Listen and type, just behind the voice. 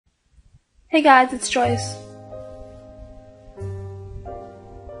Hey guys, it's Joyce.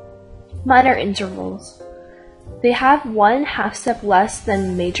 Minor intervals. They have one half step less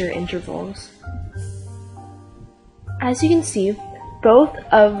than major intervals. As you can see, both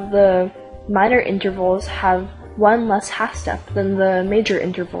of the minor intervals have one less half step than the major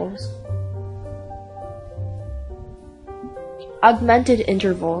intervals. Augmented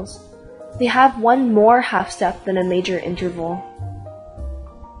intervals. They have one more half step than a major interval.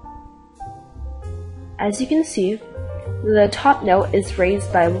 As you can see, the top note is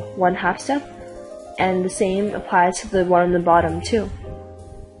raised by one half step, and the same applies to the one on the bottom too.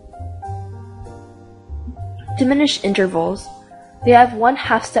 Diminished intervals. They have one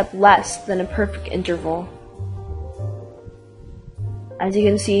half step less than a perfect interval. As you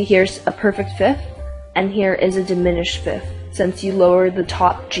can see, here's a perfect fifth, and here is a diminished fifth, since you lower the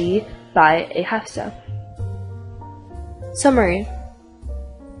top G by a half step. Summary.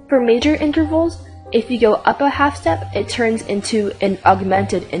 For major intervals, if you go up a half step, it turns into an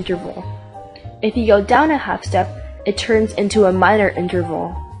augmented interval. If you go down a half step, it turns into a minor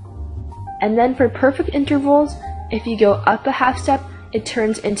interval. And then for perfect intervals, if you go up a half step, it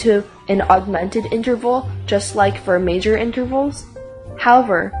turns into an augmented interval, just like for major intervals.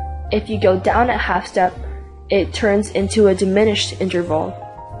 However, if you go down a half step, it turns into a diminished interval.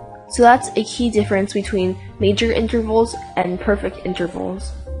 So that's a key difference between major intervals and perfect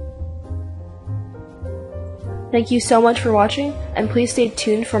intervals. Thank you so much for watching, and please stay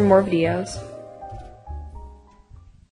tuned for more videos.